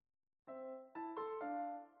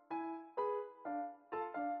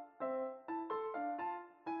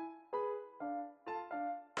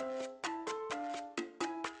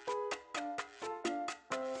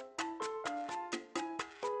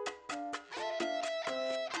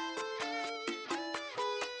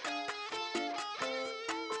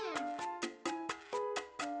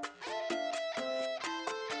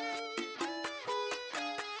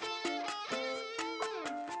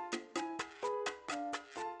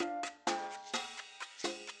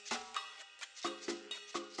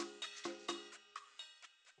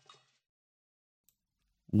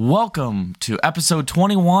Welcome to episode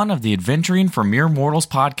 21 of the Adventuring for Mere Mortals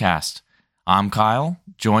podcast. I'm Kyle,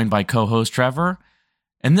 joined by co-host Trevor,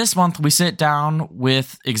 and this month we sit down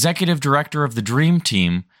with Executive Director of the Dream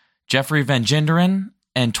Team, Jeffrey Van Genderen,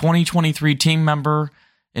 and 2023 team member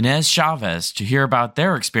Inez Chavez to hear about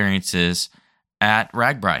their experiences at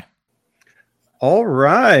RAGBRAI. All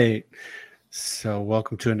right. So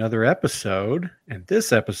welcome to another episode. And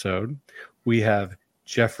this episode, we have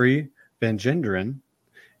Jeffrey Van Genderen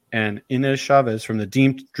and Inez Chavez from the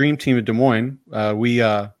Dream Team of Des Moines. We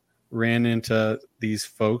ran into these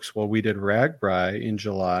folks while we did RAGBRAI in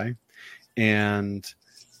July. And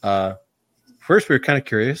first we were kind of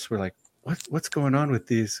curious. We're like, what's going on with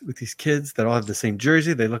these kids that all have the same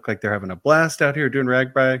jersey? They look like they're having a blast out here doing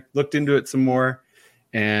RAGBRAI. Looked into it some more.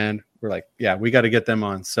 And we're like, yeah, we got to get them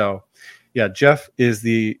on. So, yeah, Jeff is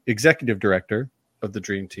the executive director of the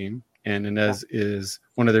Dream Team. And Inez is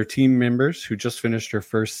one of their team members who just finished her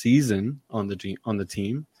first season on the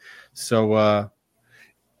team. So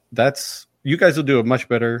that's you guys will do a much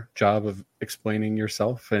better job of explaining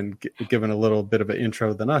yourself and giving a little bit of an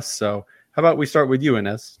intro than us. So how about we start with you,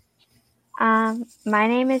 Inez? My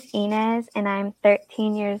name is Inez, and I'm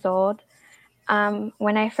 13 years old.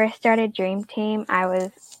 When I first started Dream Team, I was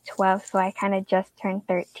 12, so I kind of just turned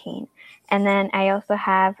 13. And then I also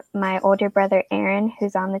have my older brother, Aaron,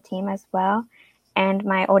 who's on the team as well, and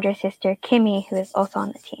my older sister, Kimmy, who is also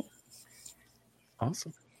on the team.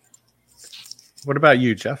 Awesome. What about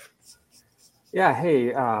you, Jeff? Yeah,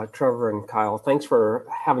 hey, Trevor and Kyle. Thanks for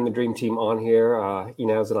having the Dream Team on here.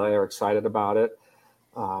 Inez and I are excited about it.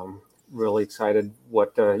 Really excited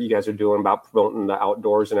what you guys are doing about promoting the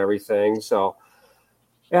outdoors and everything. So,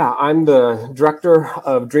 yeah, I'm the director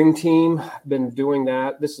of Dream Team. Been doing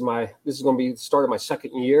that. This is going to be the start of my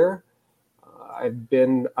second year. I've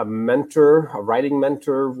been a writing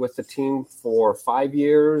mentor with the team for 5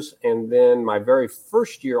 years. And then my very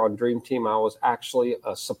first year on Dream Team, I was actually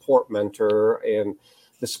a support mentor. And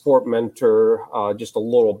the support mentor, just a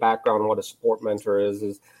little background on what a support mentor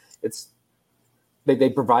is they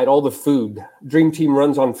provide all the food. Dream Team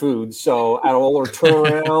runs on food. So at all our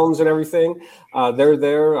turnarounds and everything, they're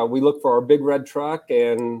there. We look for our big red truck.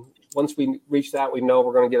 And once we reach that, we know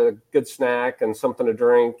we're going to get a good snack and something to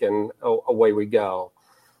drink, and away we go.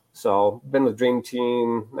 So been with Dream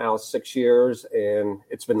Team now 6 years, and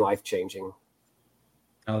it's been life-changing.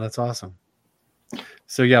 Oh, that's awesome.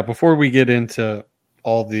 So, yeah, before we get into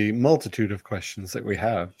all the multitude of questions that we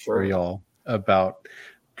have for y'all about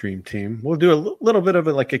Dream Team, we'll do a little bit of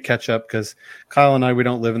it like a catch up, because Kyle and I, we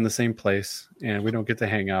don't live in the same place and we don't get to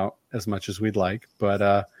hang out as much as we'd like,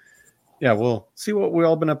 but yeah, we'll see what we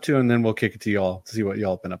all been up to, and then we'll kick it to y'all to see what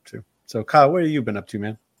y'all been up to. So Kyle, what have you been up to,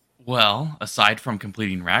 man? Well, aside from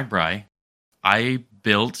completing RAGBRAI, I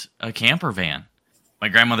built a camper van. My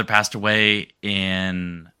grandmother passed away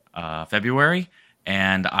in February,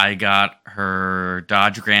 and I got her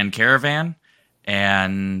Dodge Grand Caravan,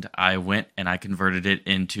 and I went and I converted it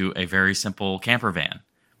into a very simple camper van.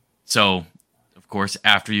 So, of course,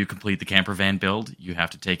 after you complete the camper van build, you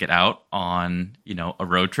have to take it out on, a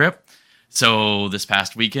road trip. So this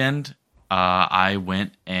past weekend, I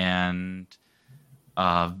went and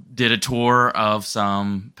did a tour of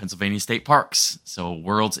some Pennsylvania state parks. So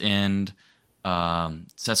World's End,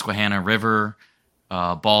 Susquehanna River,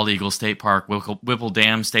 Bald Eagle State Park, Whipple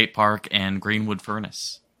Dam State Park, and Greenwood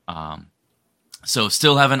Furnace. So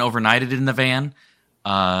still haven't overnighted in the van.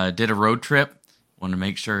 Did a road trip. Wanted to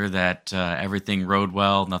make sure that everything rode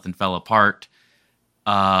well, nothing fell apart.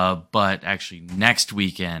 But actually next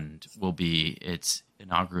weekend will be its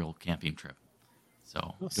inaugural camping trip.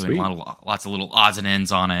 So doing lots of little odds and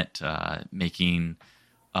ends on it, making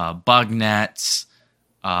bug nets,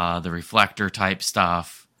 the reflector type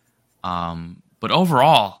stuff. But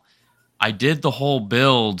overall, I did the whole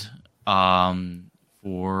build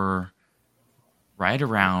for right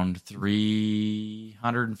around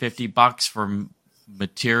 $350 for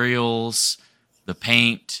materials, the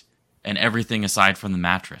paint, and everything aside from the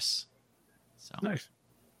mattress. So nice.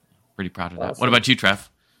 Pretty proud of that. What about you, Trev?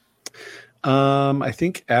 I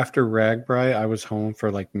think after RAGBRAI, I was home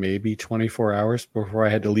for like maybe 24 hours before I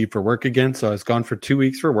had to leave for work again. So I was gone for 2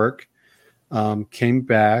 weeks for work. Came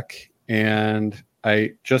back, and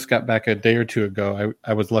I just got back a day or two ago.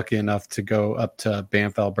 I was lucky enough to go up to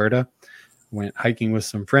Banff, Alberta. Went hiking with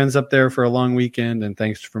some friends up there for a long weekend, and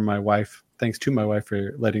thanks to my wife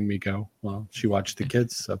for letting me go while she watched the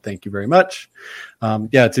kids. So thank you very much.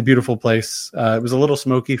 Yeah, it's a beautiful place. It was a little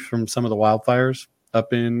smoky from some of the wildfires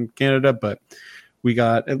up in Canada, but we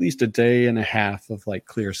got at least a day and a half of like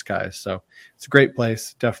clear skies. So it's a great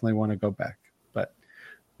place. Definitely want to go back. But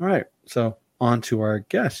all right, so on to our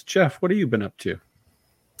guest. Jeff, what have you been up to?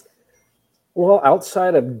 Well,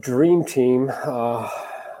 outside of Dream Team,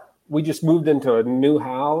 we just moved into a new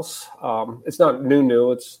house. It's not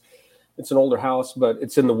new. It's an older house, but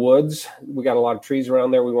it's in the woods. We got a lot of trees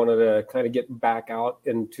around there. We wanted to kind of get back out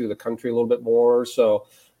into the country a little bit more. So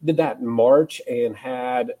did that in March, and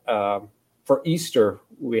had for Easter,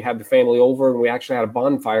 we had the family over, and we actually had a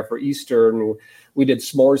bonfire for Easter, and we did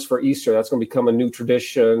s'mores for Easter. That's going to become a new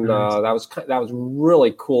tradition. Nice. That was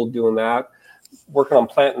really cool doing that. Working on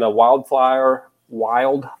planting a wildflower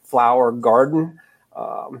garden.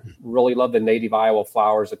 Really love the native Iowa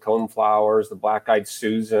flowers, the cone flowers, the black-eyed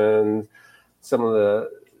Susan, some of the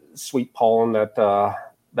sweet pollen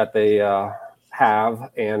that they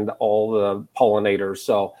have, and all the pollinators.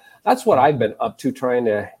 So that's what I've been up to, trying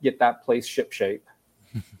to get that place shipshape.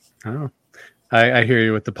 Oh, I hear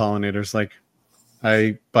you with the pollinators. Like,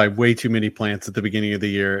 I buy way too many plants at the beginning of the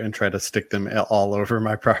year and try to stick them all over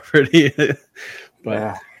my property. But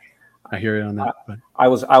yeah. I hear you on that. But I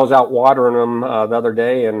was out watering them the other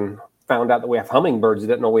day, and found out that we have hummingbirds. I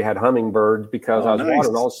didn't know we had hummingbirds because I was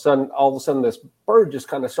watering. All of a sudden, this bird just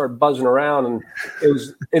kind of started buzzing around, and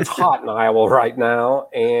it's hot in Iowa right now,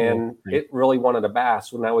 and it really wanted a bath.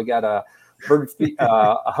 So now we got a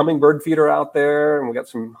hummingbird feeder out there, and we got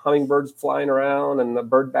some hummingbirds flying around, and the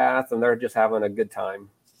bird bath, and they're just having a good time.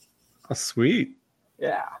 Oh, sweet.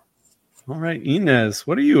 Yeah. All right, Inez,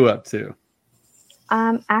 what are you up to?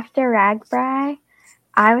 After RAGBRAI,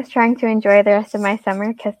 I was trying to enjoy the rest of my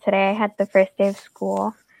summer because today I had the first day of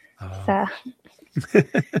school. So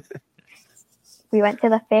we went to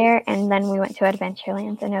the fair, and then we went to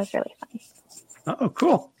Adventureland, and it was really fun. Oh,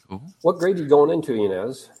 cool. What grade are you going into,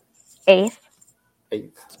 Inez? 8th.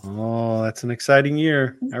 Oh, that's an exciting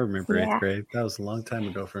year. I remember 8th grade. That was a long time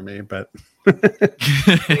ago for me, but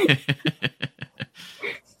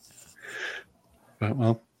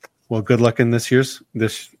well, good luck in this year,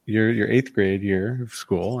 your 8th grade year of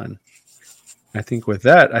school. And I think with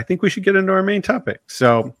that, we should get into our main topic.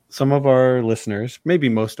 So some of our listeners, maybe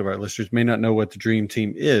most of our listeners, may not know what the Dream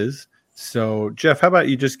Team is. So Jeff, how about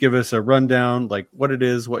you just give us a rundown, like what it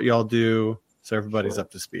is, what y'all do, so everybody's up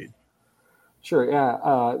to speed. Sure.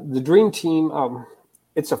 Yeah. The Dream Team,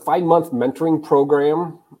 it's a 5-month mentoring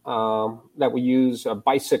program that we use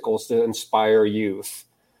bicycles to inspire youth.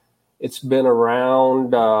 It's been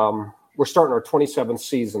around, we're starting our 27th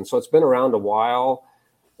season, so it's been around a while.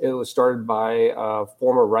 It was started by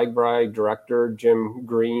former RAGBRAI director, Jim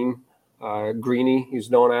Greeny, he's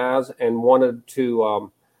known as, and wanted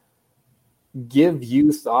to give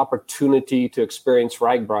youth the opportunity to experience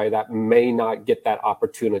RAGBRAI that may not get that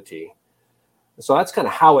opportunity. So that's kind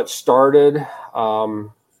of how it started.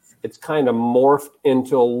 It's kind of morphed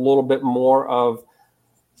into a little bit more of,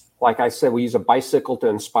 like I said, we use a bicycle to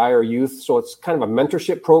inspire youth. So it's kind of a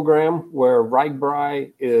mentorship program where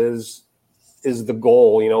RAGBRAI is the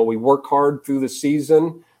goal. You know, we work hard through the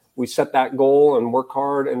season. We set that goal and work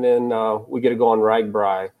hard, and then we get to go on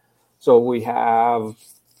RAGBRAI. So we have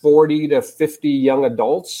 40 to 50 young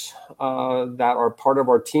adults that are part of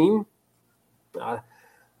our team.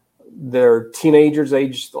 They're teenagers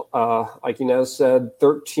aged, like Inez said,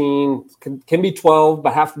 13, can be 12,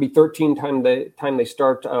 but have to be 13 time they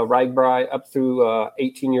start RAGBRAI up through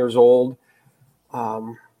 18 years old.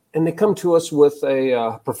 And they come to us with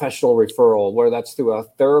a professional referral, whether that's through a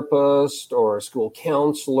therapist or a school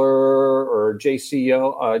counselor or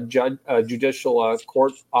JCO, judicial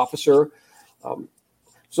court officer.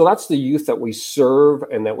 So that's the youth that we serve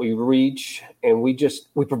and that we reach, and we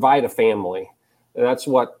provide a family. And that's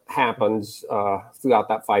what happens throughout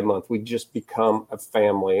that 5 months. We just become a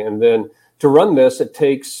family. And then to run this, it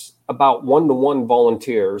takes about 1-to-1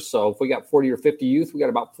 volunteers. So if we got 40 or 50 youth, we got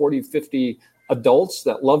about 40 or 50 adults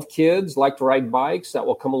that love kids, like to ride bikes, that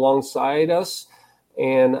will come alongside us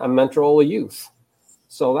and mentor all the youth.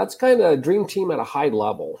 So that's kind of a Dream Team at a high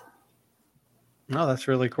level. Oh, that's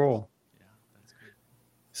really cool. Yeah, that's great.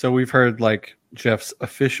 So we've heard like Jeff's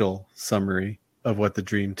official summary of what the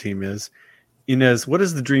Dream Team is. Inez, what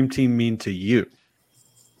does the Dream Team mean to you?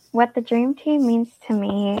 What the Dream Team means to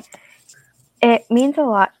me, it means a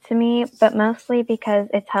lot to me, but mostly because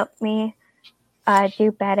it's helped me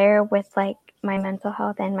do better with like my mental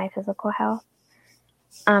health and my physical health.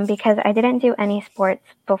 Because I didn't do any sports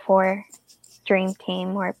before Dream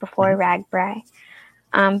Team or before Ragbri.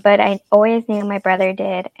 But I always knew my brother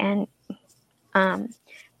did, and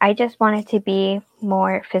I just wanted to be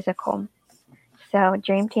more physical. So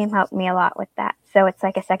Dream Team helped me a lot with that. So it's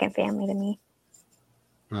like a second family to me.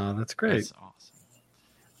 Oh, that's great. That's awesome.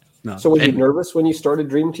 No. So were you nervous when you started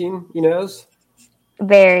Dream Team, Inez?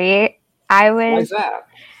 Very. Why is that?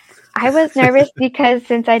 I was nervous because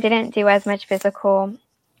since I didn't do as much physical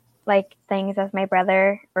like things as my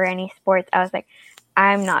brother or any sports, I was like,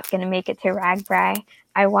 I'm not going to make it to Ragbri.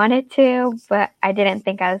 I wanted to, but I didn't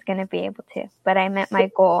think I was going to be able to. But I met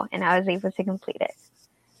my goal and I was able to complete it.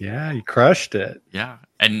 Yeah, you crushed it. Yeah,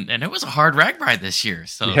 and it was a hard Ragbri this year,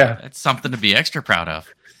 so that's something to be extra proud of.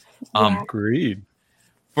 Agreed.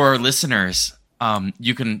 For our listeners,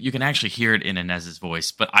 you can actually hear it in Inez's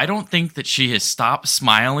voice, but I don't think that she has stopped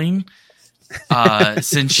smiling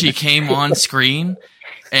since she came on screen.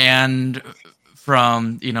 And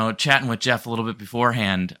from chatting with Jeff a little bit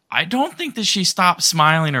beforehand, I don't think that she stopped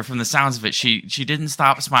smiling, or from the sounds of it, she didn't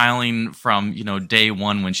stop smiling from day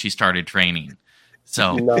one when she started training.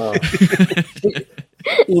 So no.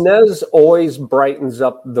 Inez always brightens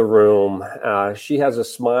up the room. She has a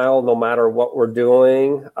smile no matter what we're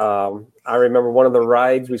doing. I remember one of the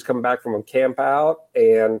rides, we was coming back from a camp out,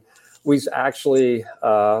 and we was actually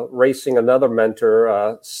racing another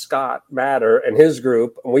mentor, Scott Matter, and his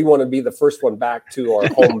group, and we wanted to be the first one back to our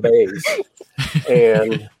home base.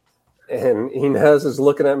 And Inez is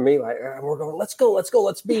looking at me like, we're going, let's go,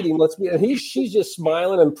 let's beat him, And she's just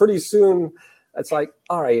smiling, and pretty soon it's like,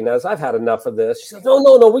 all right, Inez, I've had enough of this. She said,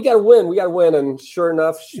 no, we got to win. And sure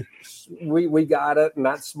enough, we got it. And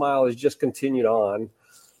that smile has just continued on.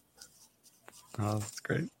 Oh, that's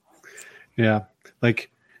great. Yeah.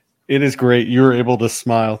 Like, it is great. You were able to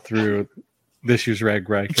smile through this year's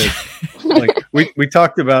Ragbri. Like we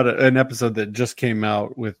talked about an episode that just came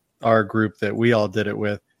out with our group that we all did it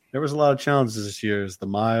with. There was a lot of challenges this year. The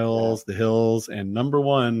miles, the hills, and number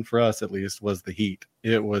one for us at least was the heat.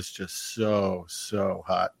 It was just so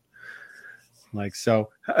hot. Like, so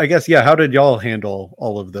I guess, how did y'all handle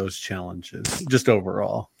all of those challenges just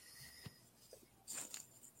overall?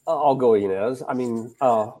 I'll go, Inez. I mean,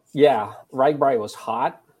 Ragbri was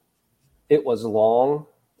hot. It was long.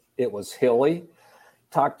 It was hilly.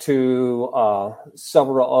 Talked to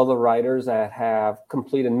several other riders that have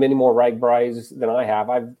completed many more Ragbris than I have.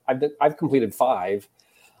 I've completed 5,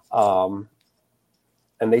 and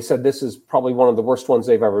they said this is probably one of the worst ones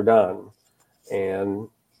they've ever done.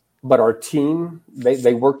 But our team,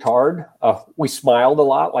 they worked hard. We smiled a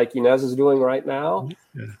lot, like Inez is doing right now,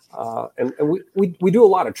 and we do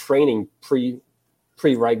a lot of training pre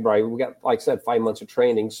Ragbri. We got, like I said, 5 months of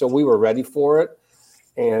training, so we were ready for it,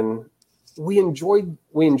 and we enjoyed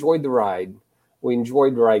the ride. We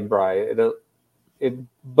enjoyed Ragbri.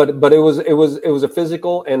 But it was a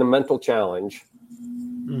physical and a mental challenge.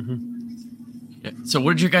 Mm-hmm. Yeah. So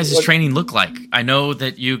what did your guys' training look like? I know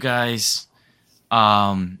that you guys,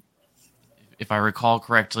 if I recall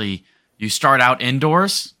correctly, you start out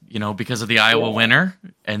indoors, because of the Iowa winter,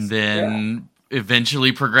 and then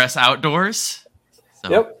eventually progress outdoors. So.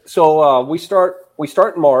 Yep. So we start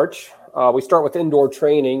in March. We start with indoor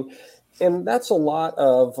training. And that's a lot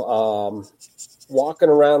of walking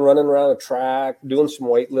around, running around a track, doing some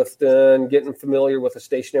weightlifting, getting familiar with a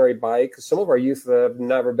stationary bike. Because some of our youth have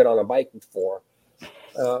never been on a bike before.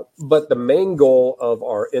 But the main goal of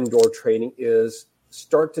our indoor training is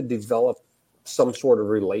start to develop some sort of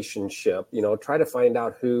relationship. Try to find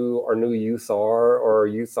out who our new youth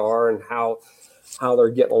are, and how they're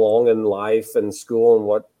getting along in life and school and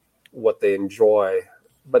what they enjoy.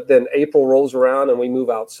 But then April rolls around and we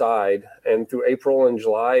move outside, and through April and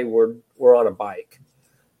July, we're on a bike,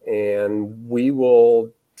 and we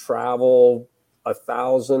will travel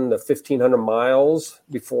 1,000 to 1,500 miles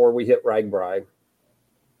before we hit Ragbri.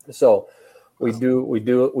 So we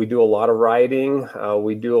do a lot of riding.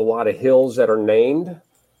 We do a lot of hills that are named.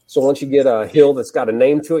 So once you get a hill that's got a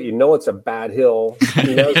name to it, it's a bad hill.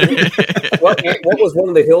 What was one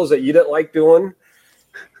of the hills that you didn't like doing?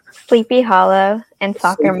 Sleepy Hollow and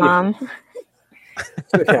Soccer Mom.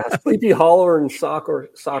 Yeah, Sleepy Hollow and Soccer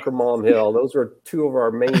Mom Hill. Those are 2 of our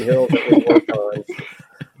main hills that we work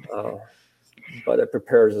on. But it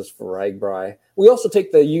prepares us for Ragbri. We also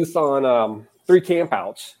take the youth on 3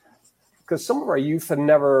 campouts, because some of our youth have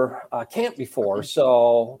never camped before.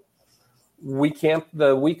 So we camp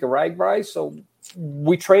the week of Ragbri, so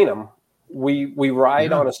we train them. We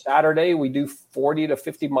ride on a Saturday. We do 40 to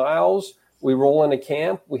 50 miles. We roll into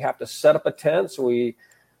camp. We have to set up a tent. So we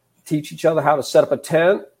teach each other how to set up a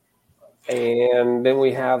tent. And then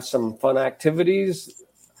we have some fun activities.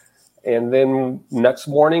 And then next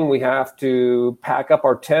morning we have to pack up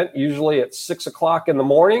our tent, usually at 6 o'clock in the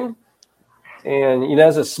morning. And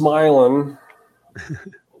Inez is smiling.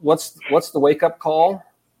 What's the wake up call?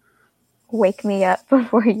 Wake me up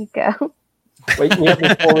before you go. Wake me up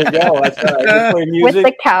before we go. That's right. Play music. With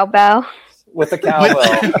the cowbell. With the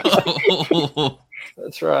cowbell.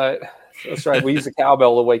 That's right. That's right. We use the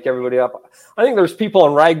cowbell to wake everybody up. I think there's people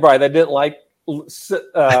on Ragbri that didn't like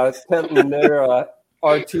tenting their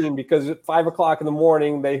our team because at 5 o'clock in the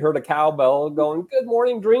morning they heard a cowbell going, "Good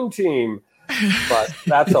morning, Dream Team." But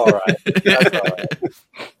that's all right. That's all right.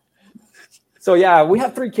 So yeah, we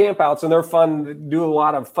have 3 campouts and they're fun. Do a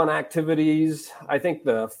lot of fun activities. I think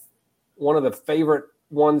one of the favorite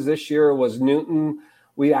ones this year was Newton.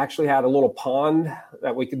 We actually had a little pond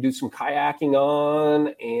that we could do some kayaking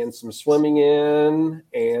on and some swimming in,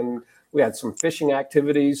 and we had some fishing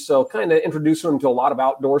activities. So kind of introducing them to a lot of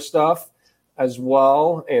outdoor stuff as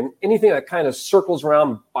well, and anything that kind of circles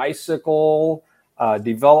around bicycle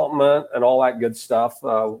development and all that good stuff.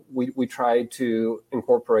 We try to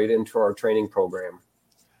incorporate into our training program.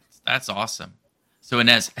 That's awesome. So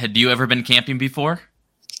Inez, had you ever been camping before?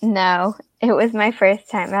 No, it was my first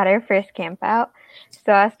time at our first camp out.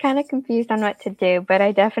 So I was kind of confused on what to do, but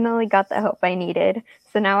I definitely got the help I needed.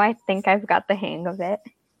 So now I think I've got the hang of it.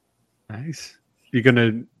 Nice.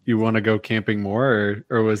 You want to go camping more,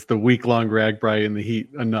 or was the week-long Ragbri in the heat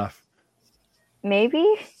enough? Maybe,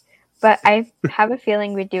 but I have a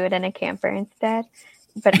feeling we'd do it in a camper instead.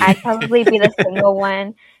 But I'd probably be the single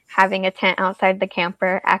one having a tent outside the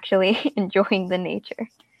camper, actually enjoying the nature.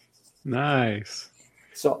 Nice.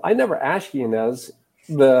 So I never asked you, Inez,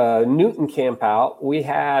 the Newton camp out, we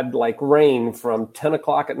had like rain from 10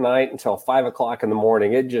 o'clock at night until 5 o'clock in the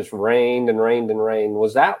morning. It just rained and rained and rained.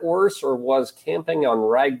 Was that worse, or was camping on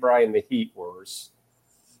Ragbri in the heat worse?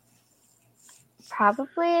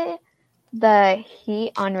 Probably the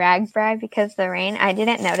heat on Ragbri because the rain. I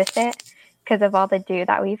didn't notice it because of all the dew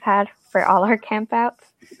that we've had for all our campouts.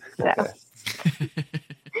 So. Okay.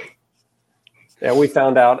 Yeah, we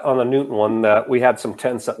found out on the Newton one that we had some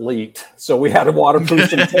tents that leaked. So we had to waterproof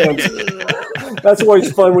some tents. That's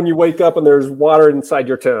always fun when you wake up and there's water inside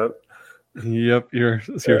your tent. Yep, you're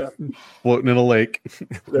floating in a lake.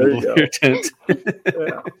 There you go. Your tent.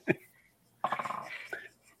 Yeah.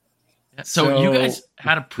 So you guys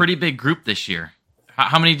had a pretty big group this year.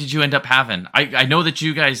 How many did you end up having? I know that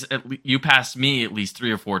you guys, you passed me at least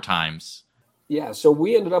 3 or 4 times. Yeah, so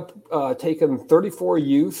we ended up taking 34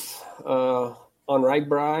 youth on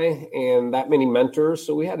Ragbri and that many mentors.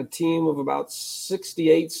 So we had a team of about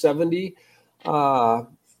 68, 70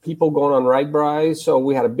 people going on Ragbri. So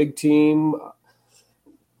we had a big team.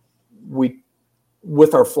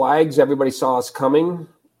 With our flags, everybody saw us coming,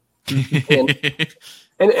 and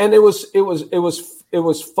it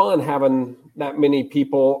was fun having that many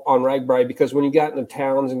people on Ragbri, because when you got into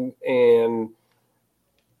towns and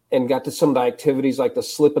got to some of the activities like the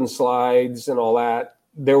slip and slides and all that,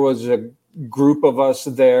 there was a group of us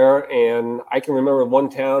there. And I can remember one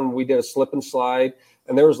town we did a slip and slide,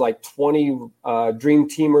 and there was like 20 dream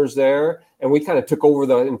teamers there, and we kind of took over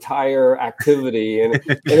the entire activity. And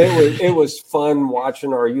it was fun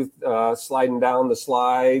watching our youth sliding down the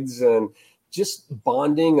slides and just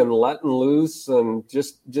bonding and letting loose and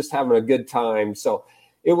just having a good time. So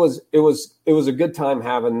it was a good time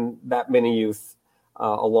having that many youth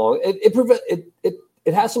along.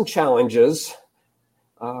 It has some challenges.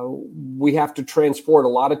 We have to transport a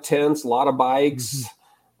lot of tents, a lot of bikes.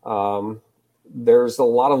 Mm-hmm. There's a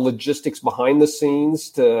lot of logistics behind the scenes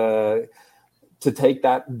to take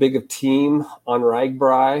that big of team on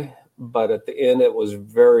Ragbri, but at the end it was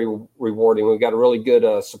very rewarding. We got a really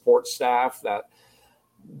good support staff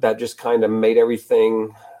that just kind of made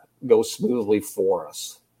everything go smoothly for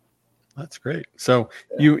us. That's great. So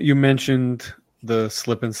you mentioned the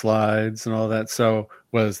slip and slides and all that. So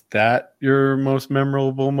was that your most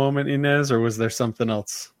memorable moment, Inez, or was there something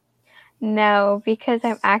else? No, because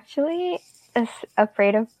I'm actually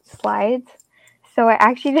afraid of slides. So I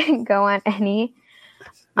actually didn't go on any.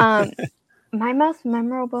 My most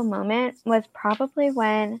memorable moment was probably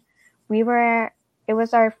when it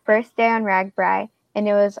was our first day on Ragbri, and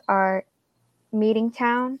it was our meeting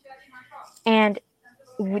town. And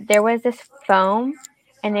there was this foam,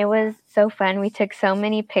 and it was so fun. We took so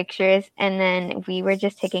many pictures, and then we were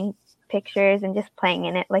just taking pictures and just playing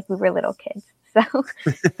in it like we were little kids. So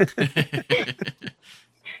it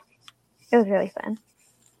was really fun.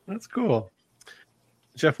 That's cool.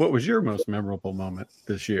 Jeff, what was your most memorable moment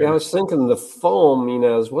this year? Yeah, I was thinking the foam,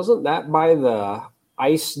 wasn't that by the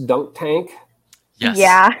ice dunk tank? Yes.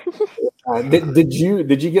 Yeah. Did you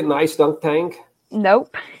get an ice dunk tank?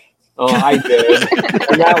 Nope. Oh, I did.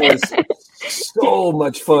 And that was so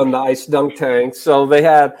much fun, the ice dunk tank. So they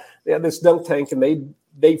had this dunk tank, and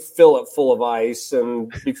they fill it full of ice.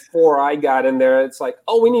 And before I got in there, it's like,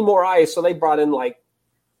 oh, we need more ice. So they brought in like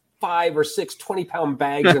 5 or 6 20-pound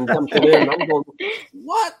bags and dumped it in. I'm going,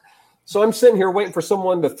 what? So I'm sitting here waiting for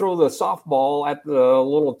someone to throw the softball at the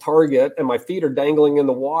little target, and my feet are dangling in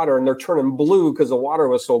the water, and they're turning blue because the water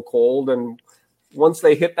was so cold. And once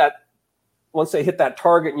they hit that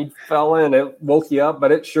target and you fell in, it woke you up,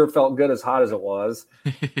 but it sure felt good as hot as it was.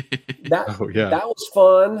 That was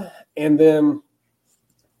fun. And then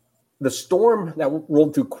the storm that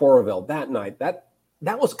rolled through Coralville that night, that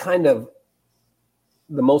was kind of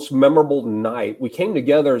the most memorable night. We came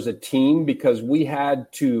together as a team because we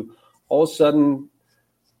had to, all of a sudden,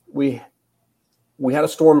 we had a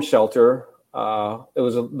storm shelter. It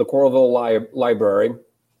was the Coralville Library.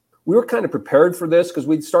 We were kind of prepared for this because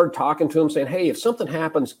we'd started talking to them saying, hey, if something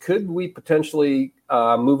happens, could we potentially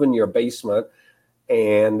move in your basement?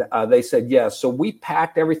 And they said yes. So we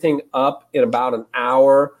packed everything up in about an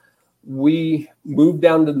hour. We moved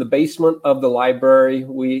down to the basement of the library.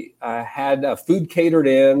 We had food catered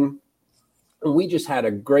in. And we just had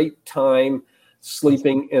a great time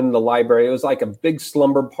sleeping in the library. It was like a big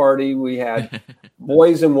slumber party. We had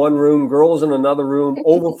boys in one room, girls in another room,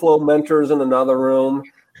 overflow mentors in another room.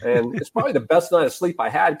 And it's probably the best night of sleep I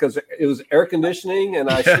had because it was air conditioning, and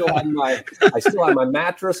I still had my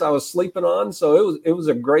mattress I was sleeping on. So it was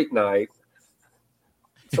a great night.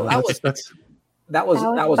 So that was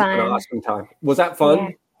an awesome time. Was that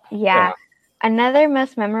fun? Yeah. Another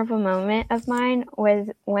most memorable moment of mine was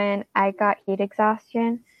when I got heat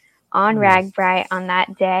exhaustion on RAGBRAI on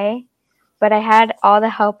that day, but I had all the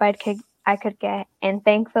help I could get, and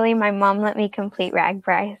thankfully my mom let me complete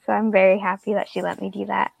RAGBRAI, so I'm very happy that she let me do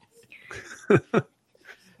that.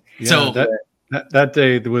 So that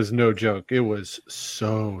day there was no joke. It was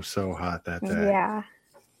so hot that day. Yeah.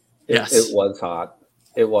 It was hot.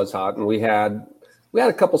 It was hot, and we had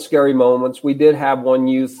a couple scary moments. We did have one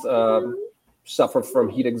youth suffer from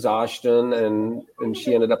heat exhaustion, and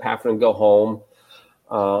she ended up having to go home,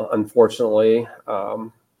 unfortunately.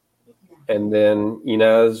 And then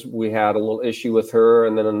Inez, we had a little issue with her,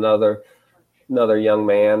 and then another young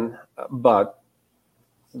man. But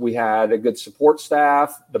we had a good support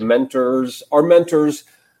staff, our mentors.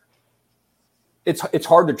 It's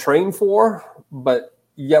hard to train for, but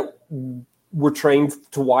yet we're trained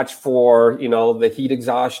to watch for, the heat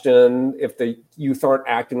exhaustion if the youth aren't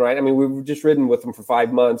acting right. I mean, we've just ridden with them for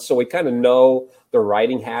 5 months, so we kind of know their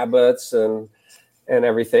riding habits and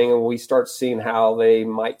everything. And we start seeing how they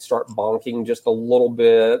might start bonking just a little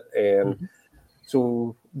bit. And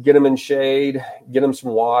so get them in shade, get them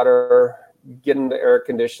some water, get them to air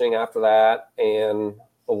conditioning after that, and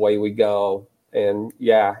away we go. And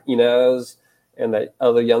Inez and the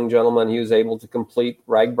other young gentleman, he was able to complete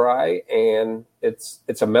RAGBRAI, and it's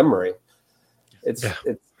a memory. It's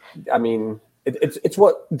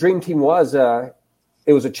what Dream Team was.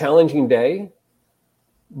 It was a challenging day,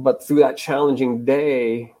 but through that challenging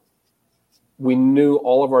day, we knew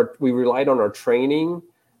we relied on our training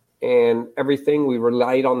and everything. We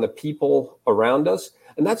relied on the people around us.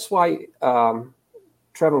 And that's why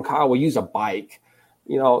Trev and Kyle will use a bike.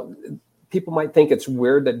 People might think it's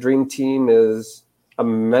weird that Dream Team is a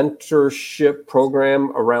mentorship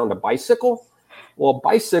program around a bicycle. Well, a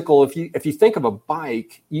bicycle, if you think of a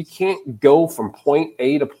bike, you can't go from point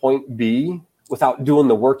A to point B without doing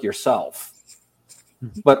the work yourself.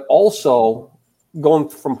 But also going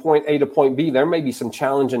from point A to point B, there may be some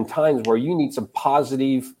challenging times where you need some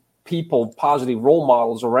positive people, positive role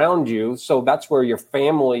models around you. So that's where your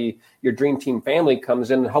family, your Dream Team family comes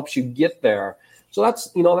in and helps you get there. So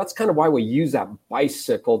that's kind of why we use that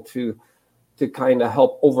bicycle to kind of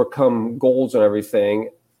help overcome goals and everything.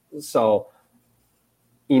 So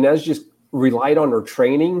Inez just relied on her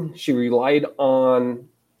training. She relied on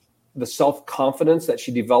the self-confidence that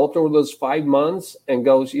she developed over those 5 months, and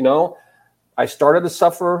goes, I started to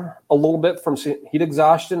suffer a little bit from heat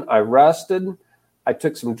exhaustion. I rested. I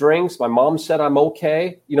took some drinks. My mom said I'm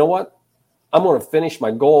okay. You know what? I'm going to finish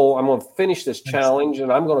my goal. I'm going to finish this challenge, and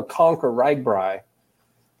I'm going to conquer RAGBRAI.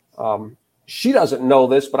 She doesn't know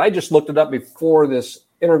this, but I just looked it up before this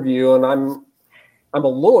interview, and I'm a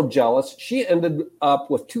little jealous. She ended up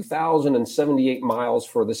with 2,078 miles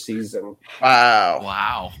for the season.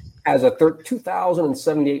 Wow. As a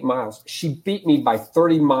 2,078 miles. She beat me by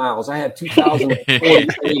 30 miles. I had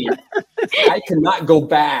 2,048. I cannot go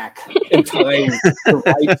back in time to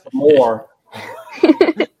write more.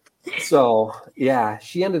 So, yeah,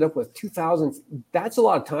 she ended up with 2,000. That's a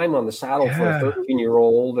lot of time on the saddle for a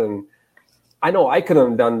 13-year-old. And I know I couldn't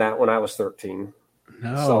have done that when I was 13.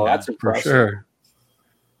 No, so that's for impressive. sure.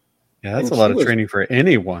 Yeah, that's And a lot of training for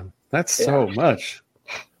anyone. That's so much.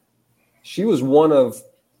 She was one of,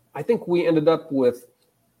 I think we ended up with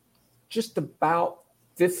just about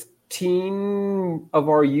 15 of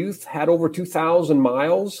our youth had over 2,000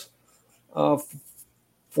 miles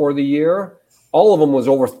for the year. All of them was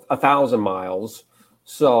over 1,000 miles.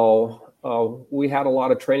 So we had a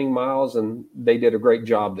lot of training miles, and they did a great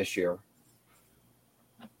job this year.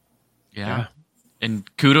 Yeah. And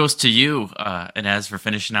kudos to you, Inez, for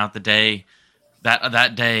finishing out the day.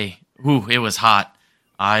 That day, it was hot.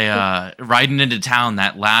 I riding into town,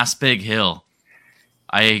 that last big hill.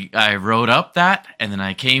 I rode up that, and then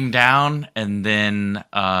I came down, and then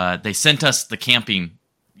they sent us the camping,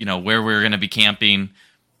 where we were going to be camping,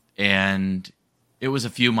 and it was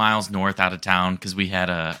a few miles north out of town because we had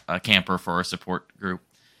a camper for our support group.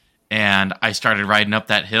 And I started riding up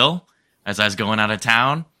that hill as I was going out of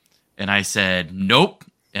town, and I said, nope.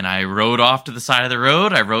 And I rode off to the side of the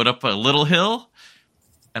road. I rode up a little hill,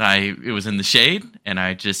 and it was in the shade, and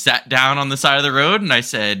I just sat down on the side of the road, and I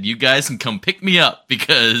said, you guys can come pick me up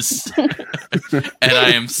because, and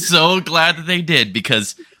I am so glad that they did,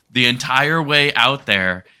 because the entire way out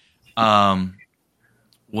there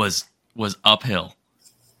was uphill.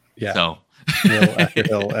 Yeah. So hill after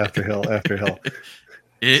hill after hill after hill.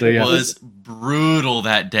 It was brutal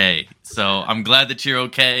that day. So I'm glad that you're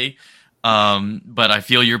okay. But I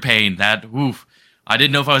feel your pain. I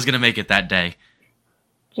didn't know if I was going to make it that day.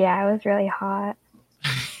 Yeah, it was really hot.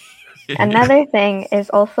 Another thing is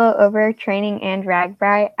also overtraining and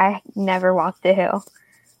RAGBRAI. I never walked a hill.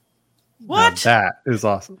 What? Now that is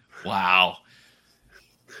awesome. Wow.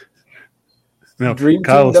 No, Dream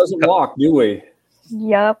Team doesn't walk, do we?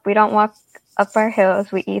 Yup, we don't walk up our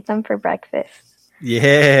hills. We eat them for breakfast.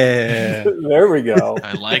 Yeah. There we go.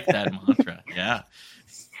 I like that mantra. Yeah.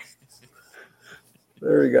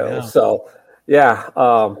 There we go. Yeah.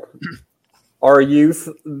 So, our youth,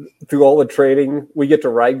 through all the training, we get to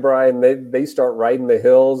RAGBRAI, and they start riding the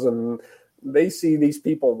hills, and they see these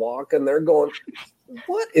people walk, and they're going,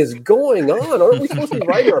 what is going on? Aren't we supposed to be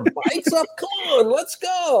riding our bikes up? Come on, let's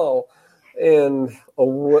go. And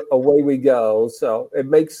away we go. So it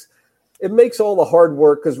makes all the hard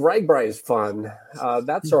work, because RAGBRAI is fun.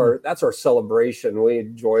 That's our celebration. We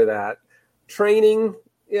enjoy that. Training,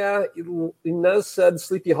 Inez said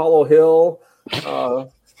Sleepy Hollow Hill.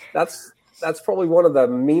 That's probably one of the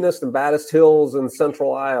meanest and baddest hills in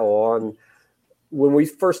central Iowa. When we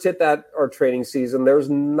first hit our training season, there's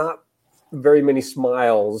not very many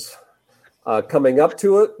smiles coming up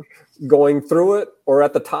to it, going through it, or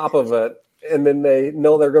at the top of it. And then they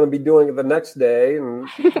know they're going to be doing it the next day, and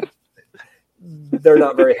they're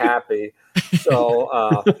not very happy.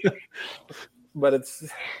 So, but it's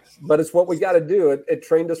what we got to do. It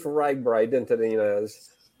trained us for RAGBRAI, didn't it, Inez?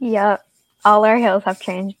 Yep. All our hills have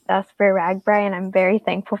trained us for RAGBRAI, and I'm very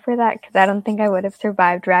thankful for that, because I don't think I would have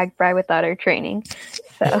survived RAGBRAI without our training.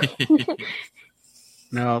 So.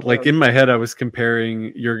 Now, like in my head, I was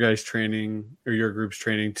comparing your guys' training or your group's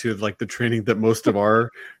training to like the training that most of our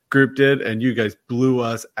group did, and you guys blew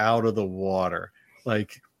us out of the water,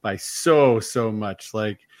 like by so much.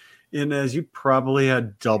 Like, Inez, you probably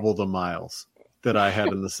had double the miles that I had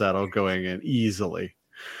in the saddle going in easily.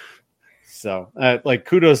 So, like,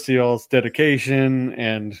 kudos to y'all's dedication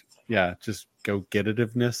and just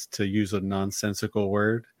go-getitiveness, to use a nonsensical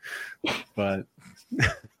word, but.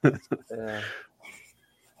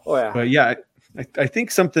 Oh, yeah. But I think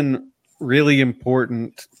something really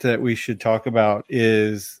important that we should talk about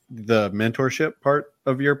is the mentorship part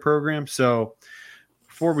of your program. So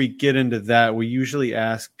before we get into that, we usually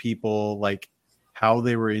ask people like how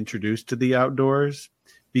they were introduced to the outdoors,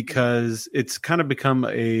 because it's kind of become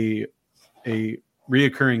a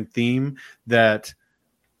reoccurring theme that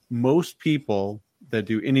most people that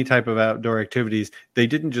do any type of outdoor activities, they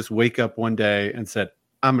didn't just wake up one day and said,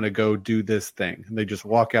 I'm going to go do this thing. And they just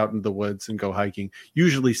walk out into the woods and go hiking.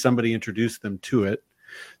 Usually somebody introduced them to it.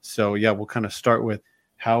 So we'll kind of start with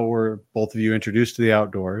how were both of you introduced to the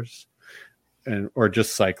outdoors, or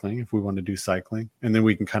just cycling, if we want to do cycling. And then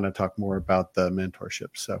we can kind of talk more about the mentorship.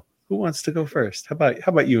 So who wants to go first? How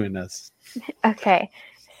about you, Inez? Okay.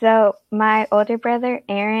 So my older brother,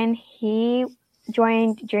 Aaron, he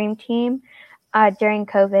joined Dream Team during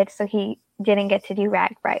COVID. So he didn't get to do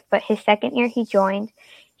RAGBRAI, but his second year he joined,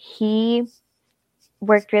 he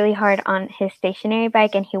worked really hard on his stationary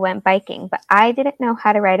bike, and he went biking, but I didn't know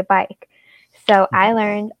how to ride a bike. So I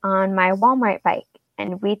learned on my Walmart bike,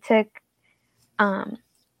 and we took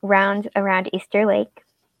rounds around Easter Lake.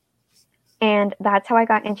 And that's how I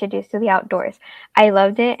got introduced to the outdoors. I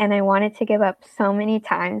loved it and I wanted to give up so many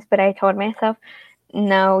times, but I told myself,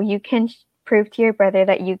 no, you can prove to your brother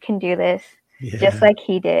that you can do this just like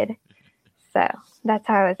he did. So that's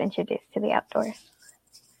how I was introduced to the outdoors.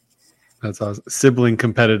 That's awesome. Sibling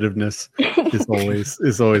competitiveness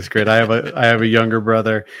is always great. I have a younger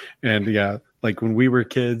brother, and yeah, like when we were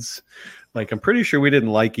kids, like I'm pretty sure we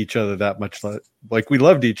didn't like each other that much. Like we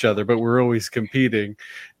loved each other, but we're always competing,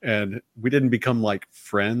 and we didn't become like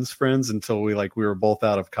friends until we were both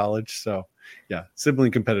out of college. So yeah,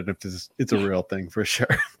 sibling competitiveness it's a real thing for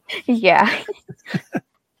sure. Yeah.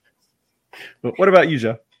 But what about you,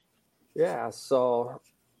 Jeff? Yeah, so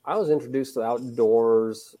I was introduced to the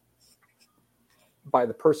outdoors by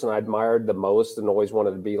the person I admired the most and always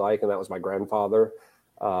wanted to be like, and that was my grandfather.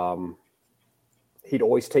 He'd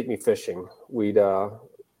always take me fishing. I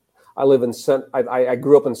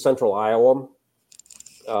grew up in central Iowa,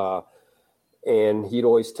 and he'd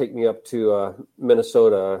always take me up to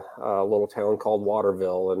Minnesota, a little town called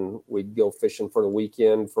Waterville, and we'd go fishing for the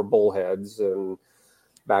weekend for bullheads. And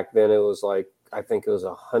back then it was I think it was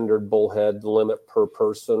 100 bullhead limit per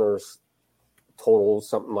person or total,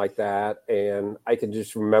 something like that. And I can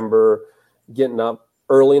just remember getting up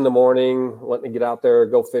early in the morning, wanting to get out there,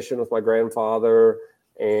 go fishing with my grandfather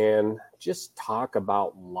and just talk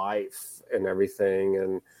about life and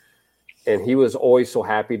everything. And he was always so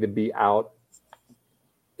happy to be out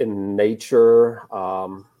in nature,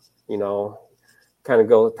 kind of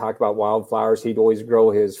go talk about wildflowers. He'd always grow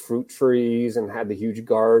his fruit trees and had the huge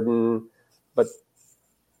garden. But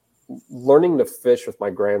learning to fish with my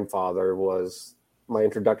grandfather was my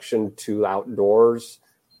introduction to outdoors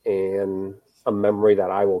and a memory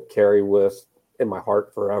that I will carry with in my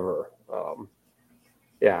heart forever.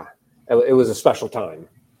 It was a special time.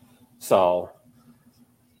 So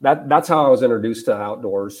that's how I was introduced to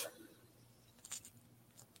outdoors.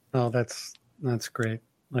 Oh, that's great.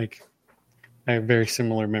 Like I have very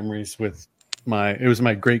similar memories with it was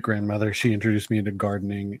my great grandmother. She introduced me into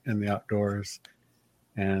gardening and the outdoors.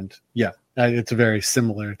 And yeah, it's very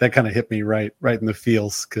similar. That kind of hit me right in the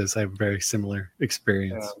feels because I have a very similar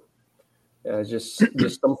experience. Yeah, just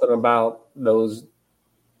something about those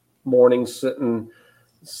mornings sitting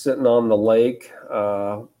on the lake,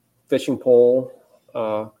 fishing pole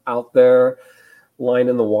out there, lying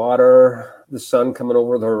in the water, the sun coming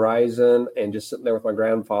over the horizon, and just sitting there with my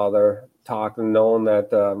grandfather talking, knowing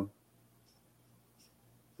that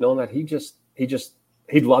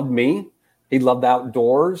he loved me. He loved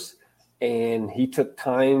outdoors, and he took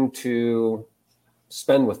time to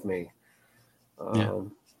spend with me.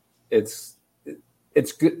 It's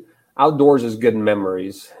good. Outdoors is good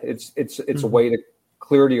memories. It's a way to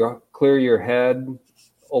clear your head,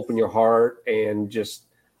 open your heart, and just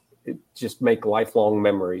make lifelong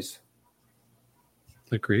memories.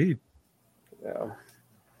 Agreed. Yeah,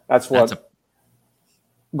 that's what.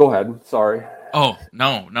 Go ahead. Sorry. Oh,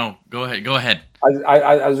 no. Go ahead.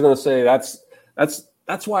 I was going to say that's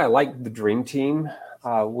why I like the Dream Team.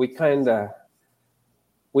 We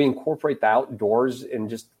incorporate the outdoors in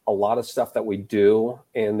just a lot of stuff that we do,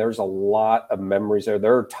 and there's a lot of memories there.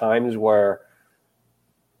 There are times where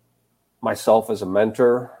myself as a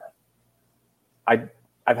mentor, I've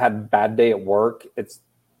had a bad day at work.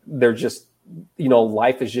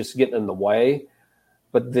 Life is just getting in the way.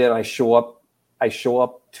 But then I show up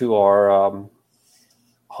to our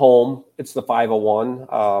home. It's the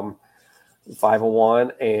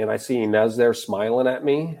 501, and I see Inez there smiling at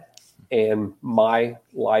me, and my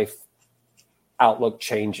life outlook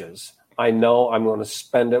changes. I know I'm going to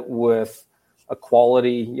spend it with a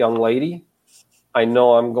quality young lady. I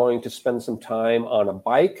know I'm going to spend some time on a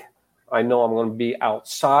bike. I know I'm going to be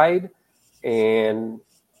outside, and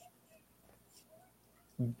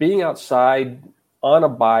being outside on a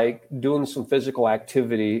bike, doing some physical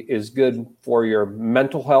activity is good for your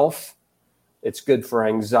mental health. It's good for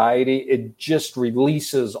anxiety. It just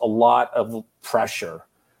releases a lot of pressure,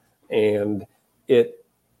 and it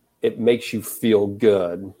makes you feel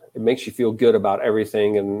good. It makes you feel good about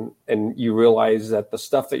everything, and you realize that the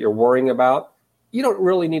stuff that you're worrying about, you don't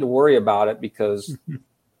really need to worry about it because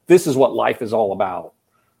this is what life is all about.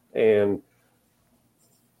 And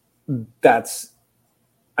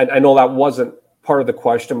I know that wasn't part of the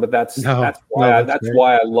question, but that's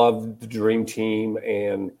why I love the Dream Team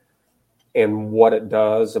and what it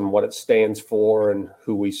does and what it stands for and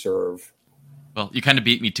who we serve. Well, you kind of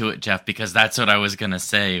beat me to it, Jeff, because that's what I was going to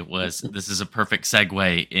say was this is a perfect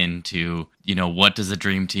segue into, what does a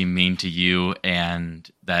Dream Team mean to you and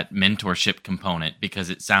that mentorship component, because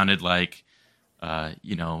it sounded like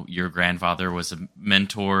your grandfather was a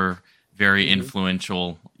mentor, very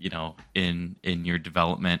influential, in your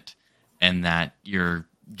development, and that you're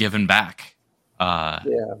giving back. Yeah,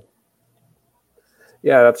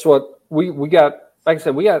 that's what we got. Like I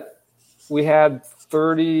said, we had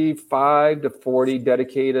 35 to 40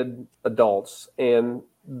 dedicated adults, and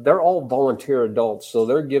they're all volunteer adults. So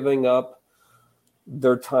they're giving up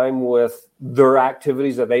their time with their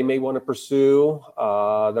activities that they may want to pursue.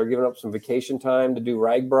 They're giving up some vacation time to do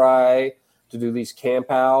RAGBRAI, to do these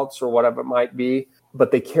camp outs or whatever it might be.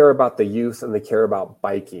 But they care about the youth and they care about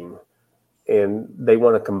biking, and they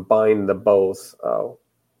want to combine the both.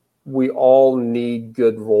 We all need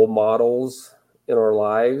good role models in our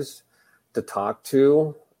lives to talk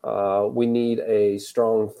to. We need a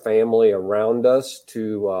strong family around us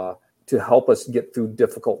to help us get through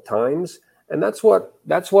difficult times. And that's what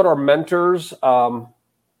our mentors,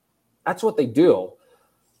 that's what they do.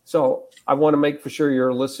 So I want to make for sure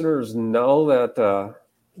your listeners know that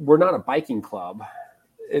we're not a biking club.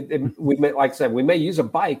 We may, like I said, we may use a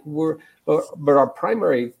bike. But our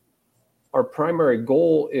primary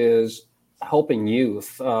goal is helping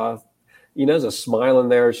youth. Inez is smiling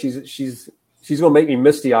there. She's going to make me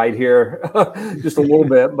misty-eyed here just a little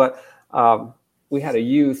bit. But we had a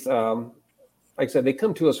youth. Like I said, they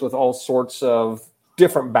come to us with all sorts of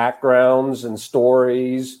different backgrounds and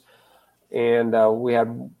stories. And we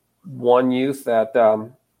had one youth that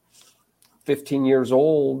 15 years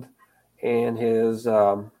old, and his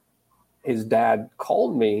dad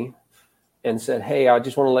called me and said, "Hey, I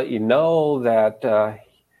just want to let you know that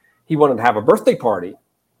he wanted to have a birthday party."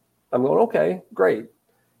 I'm going, "Okay, great."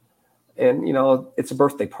 And, it's a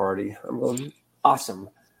birthday party. I'm going, "Awesome."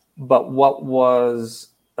 But what was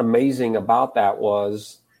amazing about that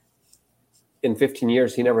was in 15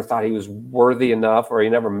 years, he never thought he was worthy enough, or he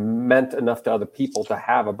never meant enough to other people to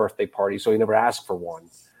have a birthday party. So he never asked for one.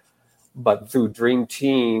 But through Dream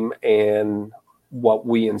Team and what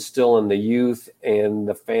we instill in the youth and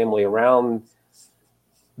the family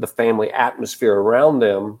atmosphere around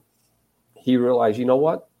them, he realized, you know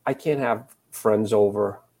what? I can't have friends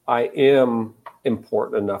over. I am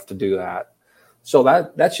important enough to do that. So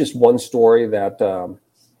that's just one story that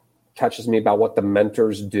touches me about what the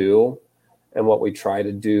mentors do, and what we try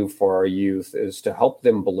to do for our youth is to help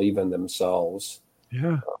them believe in themselves.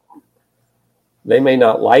 Yeah. They may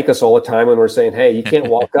not like us all the time when we're saying, "Hey, you can't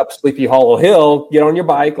walk up Sleepy Hollow Hill. Get on your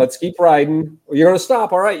bike. Let's keep riding." Well, you're going to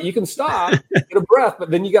stop. All right, you can stop, get a breath, but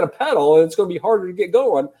then you got to pedal, and it's going to be harder to get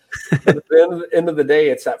going. But at the end of the day,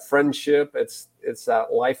 it's that friendship. It's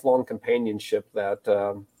that lifelong companionship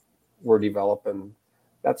that we're developing.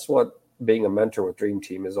 That's what being a mentor with Dream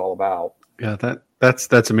Team is all about. Yeah,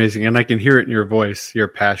 that's amazing. And I can hear it in your voice, your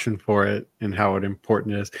passion for it and how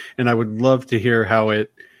important it is. And I would love to hear how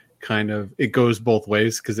it goes both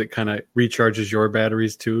ways, because it kind of recharges your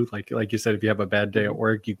batteries too. Like you said, if you have a bad day at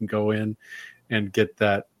work, you can go in and get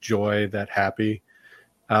that joy, that happy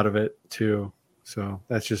out of it too. So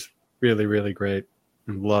that's just really, really great.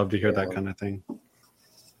 And love to hear that kind of thing.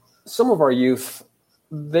 Some of our youth,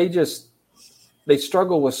 they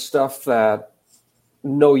struggle with stuff that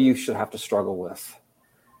no youth should have to struggle with.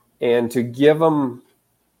 And to give them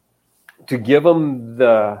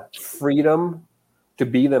the freedom to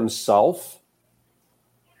be themselves,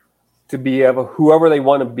 to be able, whoever they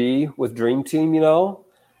want to be with Dream Team,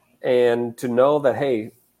 and to know that,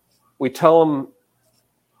 hey, we tell them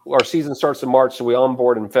our season starts in March, so we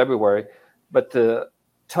onboard in February, but to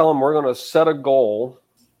tell them we're going to set a goal,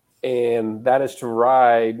 and that is to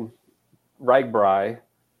ride RAGBRAI,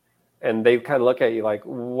 and they kind of look at you like,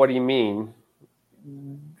 "What do you mean?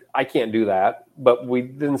 I can't do that." But we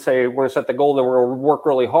didn't say we're going to set the goal, then we're going to work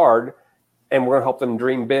really hard, and we're going to help them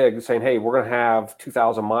dream big, saying, "Hey, we're going to have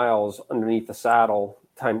 2,000 miles underneath the saddle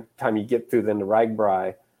time you get through then to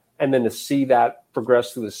RAGBRAI." And then to see that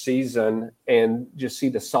progress through the season, and just see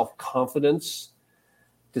the self-confidence,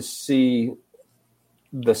 to see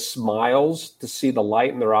the smiles, to see the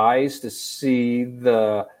light in their eyes, to see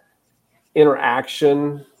the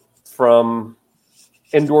interaction from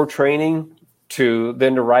indoor training to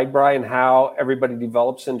then to RAGBRAI, and how everybody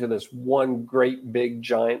develops into this one great big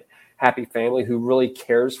giant happy family who really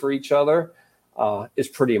cares for each other, is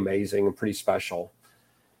pretty amazing and pretty special,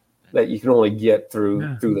 that you can only get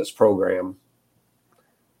through this program.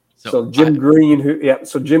 So Jim Green,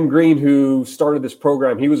 who started this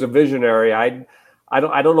program, he was a visionary. I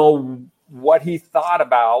don't know what he thought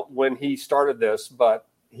about when he started this, but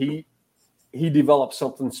he developed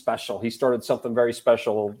something special. He started something very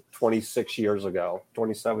special 27 years ago.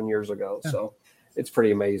 Yeah. So it's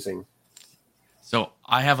pretty amazing. So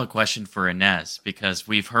I have a question for Inez, because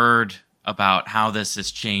we've heard about how this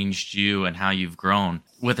has changed you and how you've grown.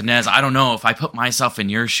 With Inez, I don't know if I put myself in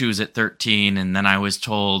your shoes at 13 and then I was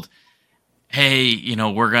told, hey,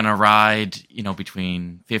 we're going to ride,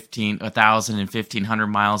 between 1,000 and 1,500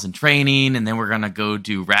 miles in training, and then we're going to go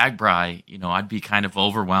do Ragbri. I'd be kind of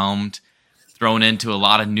overwhelmed, thrown into a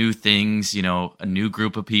lot of new things, a new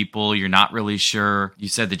group of people. You're not really sure. You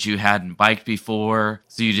said that you hadn't biked before,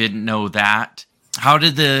 so you didn't know that. How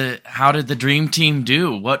did the dream team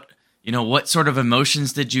do? What sort of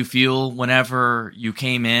emotions did you feel whenever you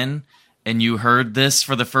came in and you heard this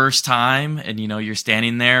for the first time, and you're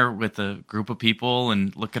standing there with a group of people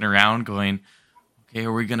and looking around going, okay,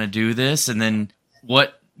 are we going to do this? And then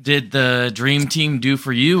what did the dream team do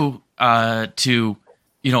for you to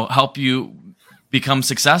help you become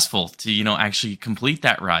successful, to actually complete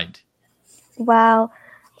that ride? Well,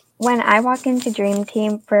 when I walk into Dream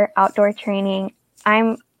Team for outdoor training,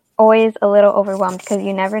 I'm always a little overwhelmed because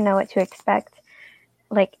you never know what to expect,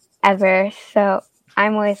 like, ever. So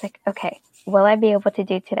I'm always like, okay, will I be able to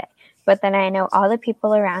do today? But then I know all the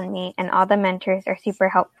people around me and all the mentors are super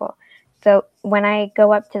helpful. So when I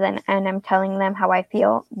go up to them and I'm telling them how I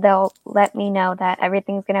feel, they'll let me know that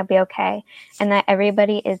everything's going to be okay and that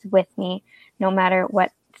everybody is with me no matter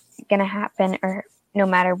what's going to happen or no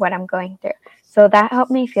matter what I'm going through. So that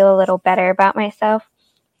helped me feel a little better about myself.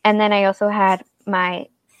 And then I also had my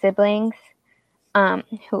siblings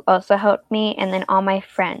who also helped me, and then all my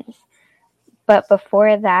friends. But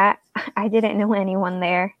before that, I didn't know anyone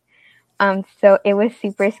there. So it was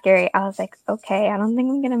super scary. I was like, okay, I don't think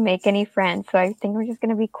I'm going to make any friends. So I think we're just going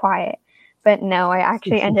to be quiet. But no, I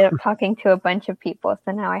actually ended up talking to a bunch of people.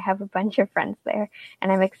 So now I have a bunch of friends there,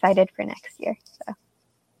 and I'm excited for next year. So.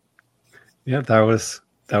 Yeah, that was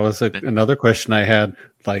another question I had.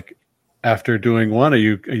 Like, after doing one,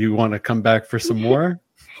 you want to come back for some more?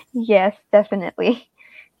 Yes, definitely.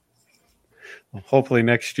 Well, hopefully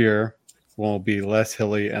next year will be less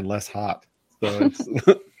hilly and less hot. So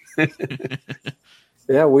it's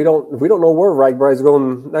Yeah, we don't know where Ragbri is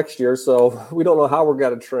going next year, so we don't know how we're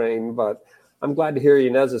going to train. But I'm glad to hear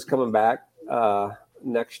Inez is coming back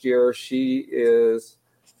next year. She's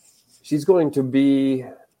going to be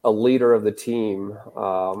a leader of the team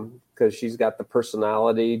because she's got the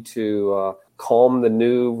personality to calm the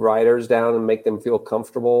new riders down and make them feel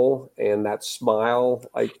comfortable. And that smile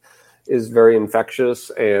is very infectious,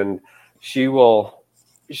 and she's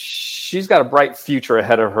got a bright future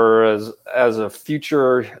ahead of her as a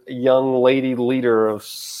future young lady leader of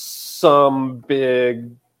some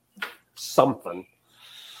big something.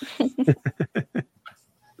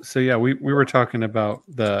 So yeah, we were talking about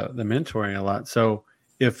the mentoring a lot. So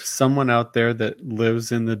if someone out there that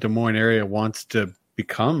lives in the Des Moines area wants to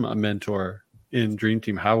become a mentor in Dream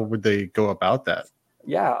Team, how would they go about that?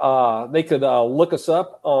 Yeah, they could look us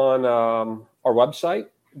up on our website,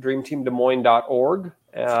 dreamteamdesmoines.org.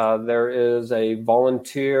 There is a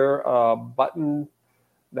volunteer button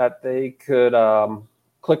that they could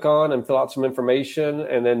click on and fill out some information,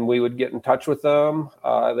 and then we would get in touch with them.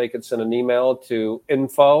 They could send an email to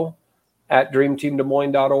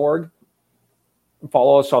info@dreamteamdesmoines.org.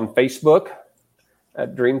 Follow us on Facebook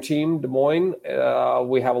at Dream Team Des Moines.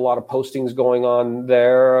 We have a lot of postings going on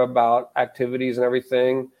there about activities and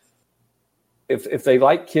everything. If they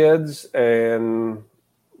like kids and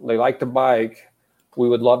they like to bike, we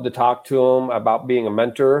would love to talk to them about being a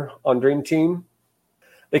mentor on Dream Team.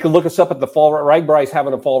 They can look us up at the fall. Ragbri is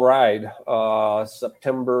having a fall ride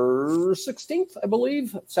September 16th, I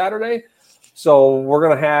believe, Saturday. So we're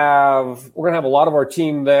gonna have a lot of our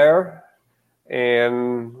team there,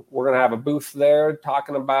 and we're gonna have a booth there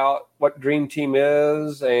talking about what Dream Team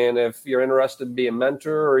is, and if you're interested in being a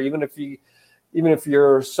mentor, or even if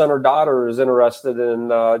your son or daughter is interested in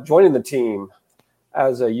joining the team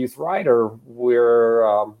as a youth rider,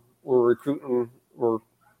 we're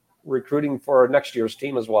recruiting for next year's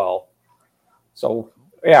team as well. So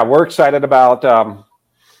yeah, we're excited about the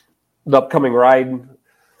upcoming ride,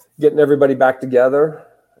 getting everybody back together.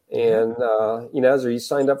 And Inez, are you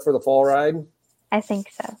signed up for the fall ride? I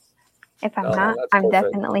think so. If I'm not, I'm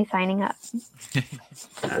definitely signing up.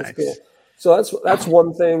 That's cool. So that's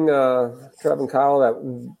one thing, Trev and Kyle, that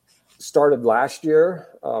started last year.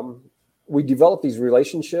 We developed these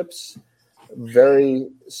relationships, very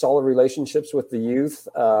solid relationships with the youth.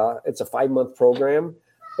 It's a 5-month program,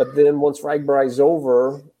 but then once Ragbri's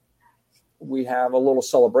over, we have a little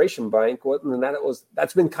celebration banquet, and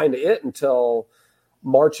that's been kind of it until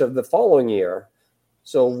March of the following year.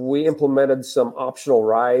 So we implemented some optional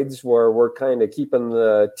rides where we're kind of keeping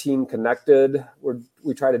the team connected.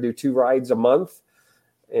 We try to do 2 rides a month,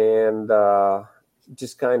 and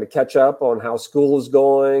just kind of catch up on how school is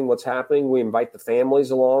going, what's happening. We invite the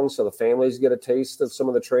families along, so the families get a taste of some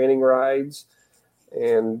of the training rides,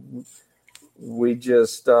 and we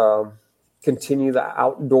just continue the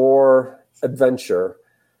outdoor adventure.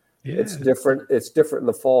 Yeah. It's different. It's different in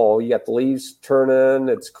the fall. You got the leaves turning.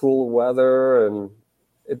 It's cool weather, and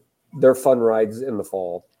they're fun rides in the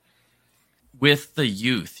fall. With the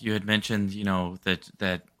youth, you had mentioned,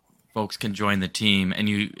 that folks can join the team,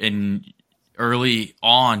 and early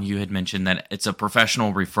on you had mentioned that it's a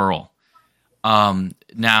professional referral.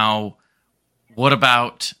 Now, what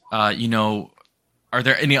about are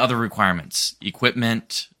there any other requirements,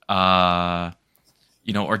 equipment, or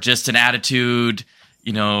just an attitude?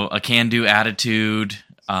 A can-do attitude,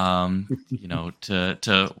 to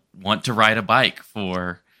want to ride a bike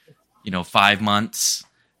for, 5 months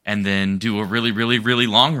and then do a really, really, really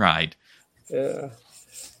long ride. Yeah,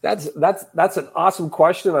 that's an awesome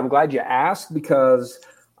question. I'm glad you asked, because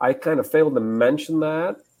I kind of failed to mention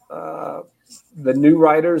that. The new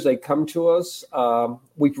riders, they come to us.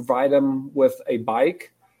 We provide them with a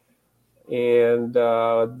bike, and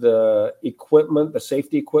the equipment, the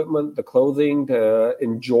safety equipment, the clothing to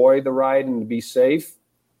enjoy the ride and to be safe.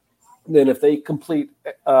 Then if they complete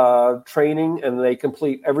training and they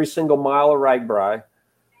complete every single mile of RAGBRAI,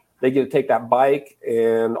 they get to take that bike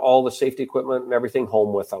and all the safety equipment and everything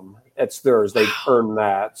home with them. It's theirs. They earn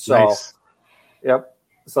that. So, nice. Yep.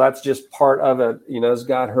 So that's just part of it. Inez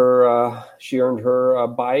got her, she earned her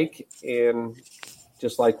bike, and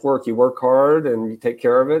just like work, you work hard and you take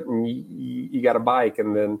care of it, and you got a bike,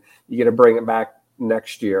 and then you get to bring it back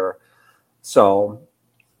next year. So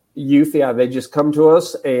youth, they just come to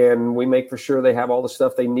us, and we make for sure they have all the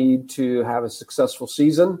stuff they need to have a successful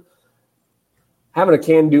season. Having a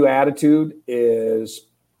can-do attitude is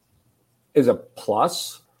a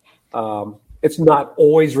plus. It's not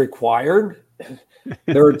always required.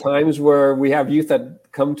 There are times where we have youth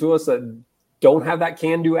that come to us that don't have that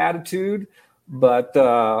can-do attitude. But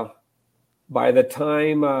by the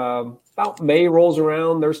time about May rolls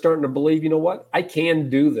around, they're starting to believe, I can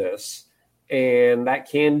do this. And that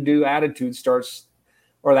can-do attitude starts,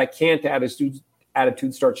 or that can't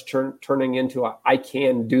attitude starts turning into a I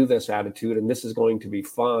can do this attitude, and this is going to be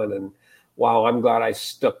fun. And wow, I'm glad I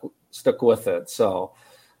stuck with it. So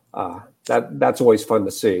that's always fun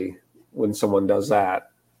to see when someone does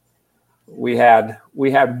that. We had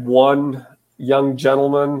one young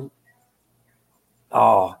gentleman.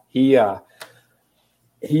 Oh, he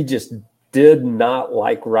just did not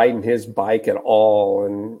like riding his bike at all.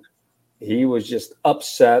 And he was just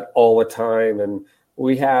upset all the time. And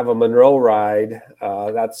we have a Monroe ride.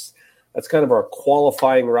 That's kind of our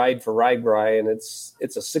qualifying ride for RAGBRAI. And it's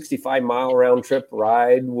a 65-mile round trip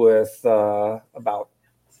ride with about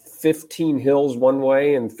 15 hills one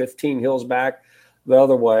way and 15 hills back the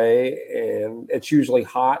other way. And it's usually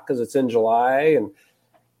hot because it's in July. And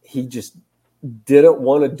he just didn't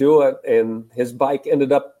want to do it, and his bike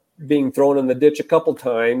ended up being thrown in the ditch a couple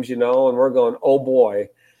times, and we're going, oh boy.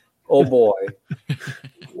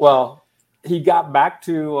 Well, he got back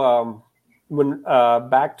to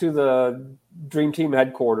back to the Dream Team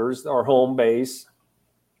headquarters, our home base,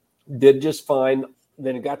 did just fine.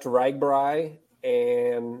 Then he got to RAGBRAI,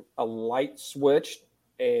 and a light switched,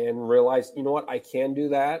 and realized, I can do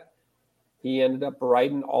that. He ended up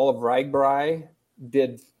riding all of RAGBRAI,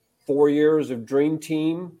 did 4 years of Dream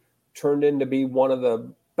Team, turned into be one of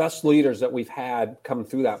the best leaders that we've had come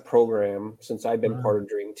through that program since I've been part of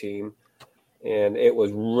Dream Team. And it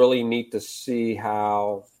was really neat to see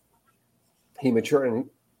how he matured. And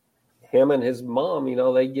him and his mom,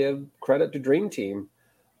 they give credit to Dream Team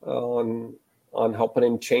on helping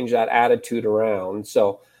him change that attitude around.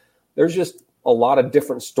 So there's just a lot of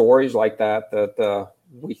different stories like that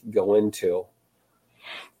we can go into.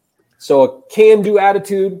 So a can-do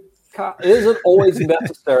attitude isn't always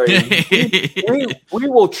necessary. we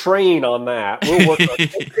will train on that. We'll work on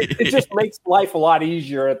it. It just makes life a lot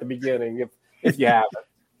easier at the beginning if you have it.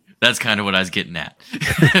 That's kind of what I was getting at.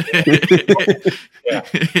 Yeah.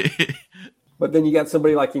 But then you got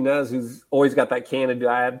somebody like Inez who's always got that can-do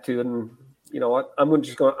attitude, and you know what? I'm going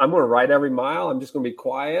to ride every mile. I'm just going to be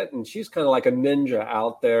quiet. And she's kind of like a ninja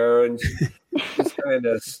out there, and she's kind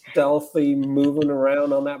of stealthy, moving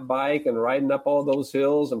around on that bike and riding up all those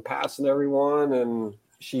hills and passing everyone. And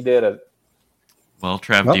she did it. Well,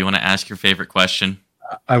 Trev, do you want to ask your favorite question?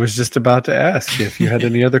 I was just about to ask if you had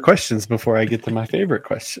any other questions before I get to my favorite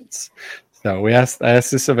questions. So I asked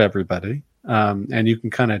this of everybody. And you can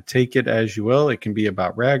kind of take it as you will. It can be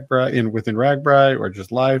about RAGBRAI within RAGBRAI or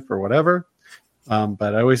just life or whatever.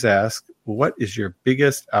 But I always ask, what is your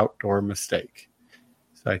biggest outdoor mistake?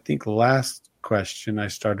 So I think last question. I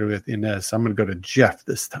started with Inez. I'm going to go to Jeff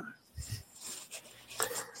this time.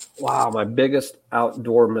 Wow, my biggest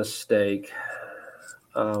outdoor mistake.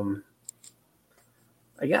 I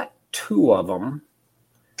got two of them.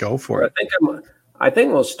 Go for it. I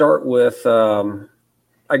think we'll start with.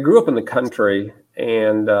 I grew up in the country,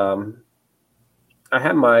 and I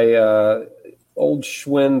had my old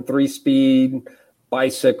Schwinn 3-speed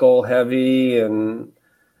bicycle, heavy, and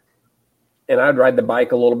I'd ride the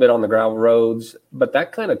bike a little bit on the gravel roads. But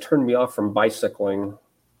that kind of turned me off from bicycling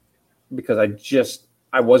because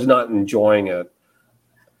I was not enjoying it.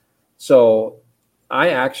 So I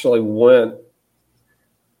actually went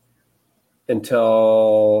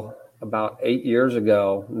until about 9 years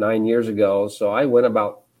ago. So I went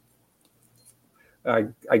about, I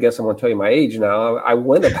guess I'm going to tell you my age now. I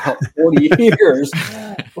went about 40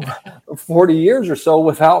 years or so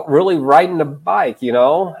without really riding a bike,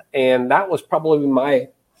 and that was probably my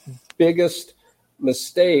biggest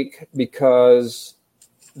mistake, because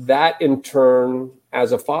that in turn,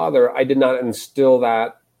 as a father, I did not instill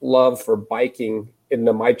that love for biking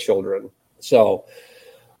into my children. So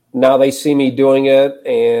now they see me doing it,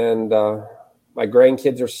 and my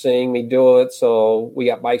grandkids are seeing me do it. So we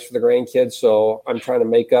got bikes for the grandkids. So I'm trying to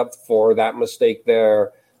make up for that mistake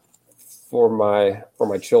there for my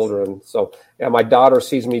children. So yeah, my daughter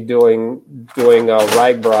sees me doing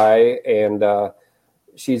ragbri, and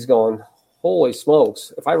she's going, holy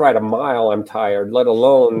smokes, if I ride a mile, I'm tired, let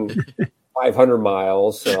alone 500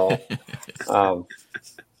 miles. So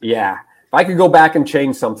yeah, if I could go back and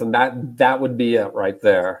change something, that would be it right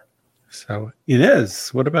there. So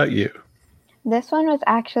Inez, what about you? This one was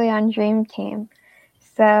actually on Dream Team.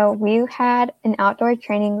 So we had an outdoor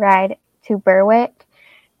training ride to Berwick,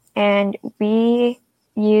 and we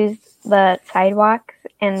used the sidewalks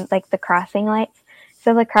and like the crossing lights.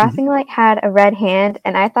 So the crossing light had a red hand,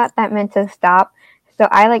 and I thought that meant to stop. So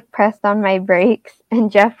I pressed on my brakes,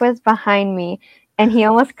 and Jeff was behind me, and he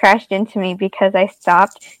almost crashed into me because I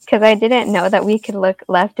stopped, because I didn't know that we could look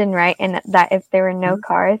left and right, and that if there were no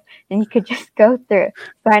cars, then you could just go through.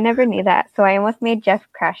 So I never knew that. So I almost made Jeff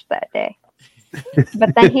crash that day.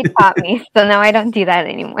 But then he taught me, so now I don't do that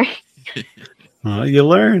anymore. Well, you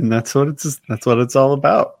learn. That's what it's all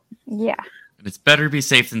about. Yeah. And it's better to be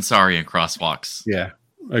safe than sorry in crosswalks. Yeah,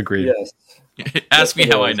 agreed. Yes. Ask me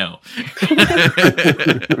how I know.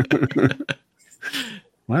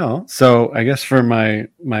 Well, so I guess for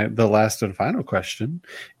the last and final question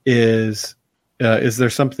is there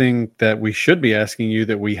something that we should be asking you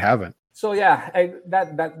that we haven't? So yeah,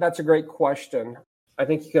 that's a great question. I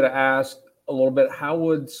think you could have asked a little bit, how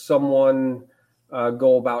would someone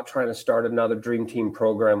go about trying to start another Dream Team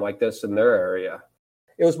program like this in their area?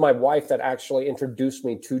 It was my wife that actually introduced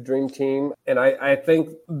me to Dream Team. And I think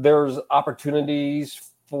there's opportunities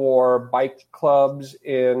for bike clubs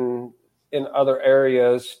in other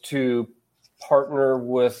areas to partner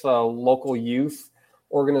with local youth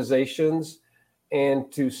organizations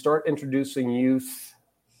and to start introducing youth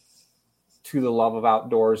to the love of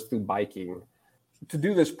outdoors through biking. To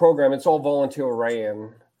do this program, it's all volunteer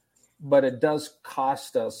ran, but it does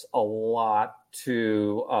cost us a lot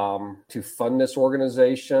to fund this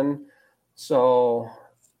organization. So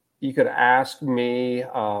you could ask me,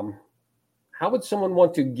 how would someone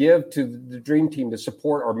want to give to the Dream Team to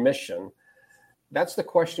support our mission? That's the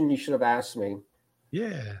question you should have asked me.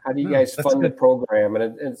 Yeah. How do you guys fund the program?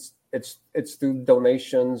 And it's through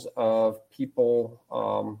donations of people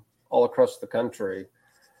all across the country.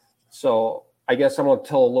 So I guess I'm going to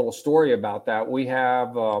tell a little story about that. We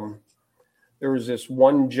have there was this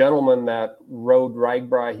one gentleman that rode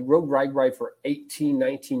ragbri. He rode ragbri for 18,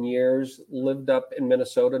 19 years, lived up in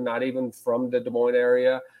Minnesota, not even from the Des Moines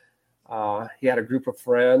area. He had a group of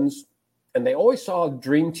friends, and they always saw a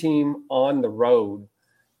Dream Team on the road.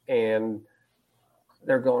 And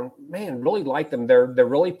they're going, man, really like them. They're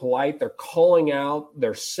really polite. They're calling out.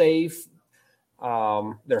 They're safe.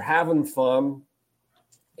 They're having fun.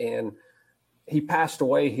 And he passed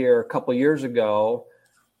away here a couple of years ago,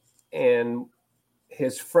 and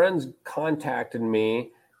his friends contacted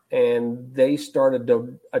me, and they started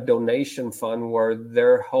a donation fund where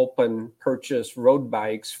they're helping purchase road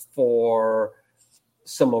bikes for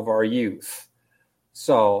some of our youth.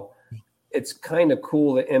 So it's kind of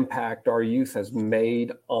cool the impact our youth has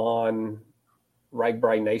made on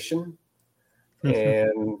Ragbri Nation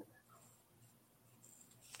and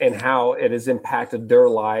how it has impacted their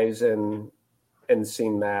lives and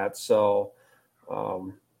seeing that. So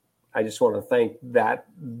I just want to thank that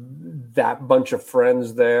bunch of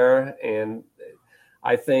friends there. And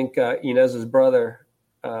I think Inez's brother,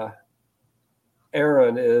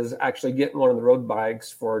 Aaron is actually getting one of the road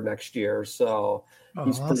bikes for next year. So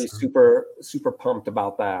he's pretty awesome. super pumped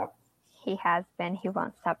about that. He has been. He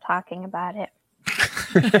won't stop talking about it.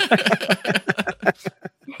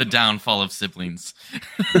 The downfall of siblings.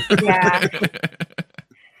 Yeah.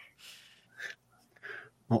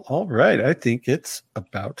 Well, all right. I think it's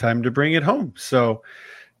about time to bring it home. So,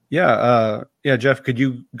 yeah, Jeff, could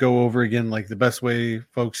you go over again, like the best way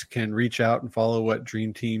folks can reach out and follow what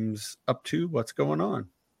Dream Team's up to? What's going on?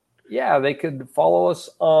 Yeah, they could follow us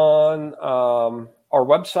on our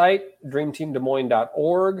website,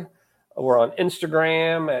 dreamteamdesmoines.org. We're on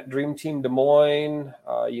Instagram at Dream Team Des Moines.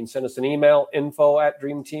 You can send us an email,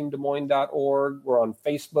 info@dreamteamdesmoines.org. We're on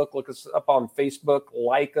Facebook. Look us up on Facebook.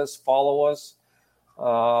 Like us, follow us,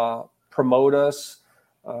 promote us.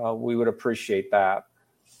 We would appreciate that.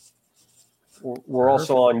 We're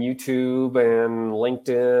also on YouTube and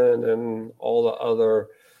LinkedIn and all the other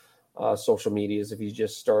social medias. If you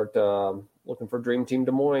just start looking for Dream Team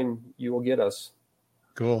Des Moines, you will get us.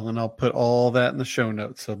 Cool. And I'll put all that in the show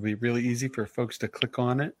notes. So it'll be really easy for folks to click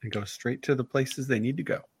on it and go straight to the places they need to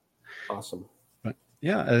go. Awesome. But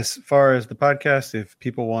yeah, as far as the podcast, if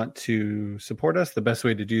people want to support us, the best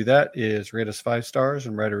way to do that is rate us 5 stars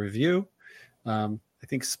and write a review. I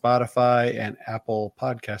think Spotify and Apple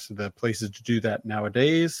Podcasts are the places to do that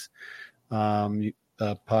nowadays. The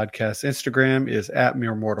podcast Instagram is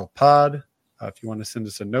 @MereMortalPod. If you want to send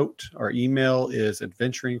us a note, our email is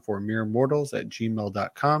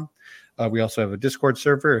adventuringformeremortals@gmail.com. We also have a Discord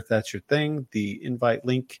server if that's your thing. The invite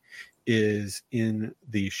link is in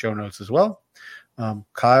the show notes as well.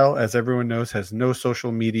 Kyle, as everyone knows, has no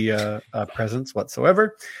social media presence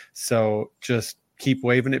whatsoever. So just keep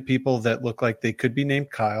waving at people that look like they could be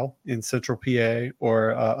named Kyle in Central PA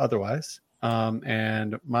or otherwise.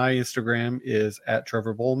 And my Instagram is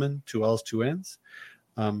 @TrevorBowman, 2 L's, 2 N's.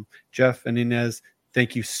 Jeff and Inez,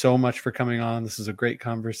 thank you so much for coming on. This is a great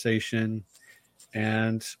conversation.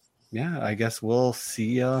 And yeah, I guess we'll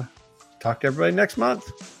see talk to everybody next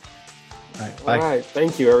month. All right, bye. All right.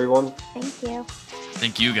 Thank you, everyone. Thank you.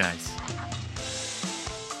 Thank you, guys.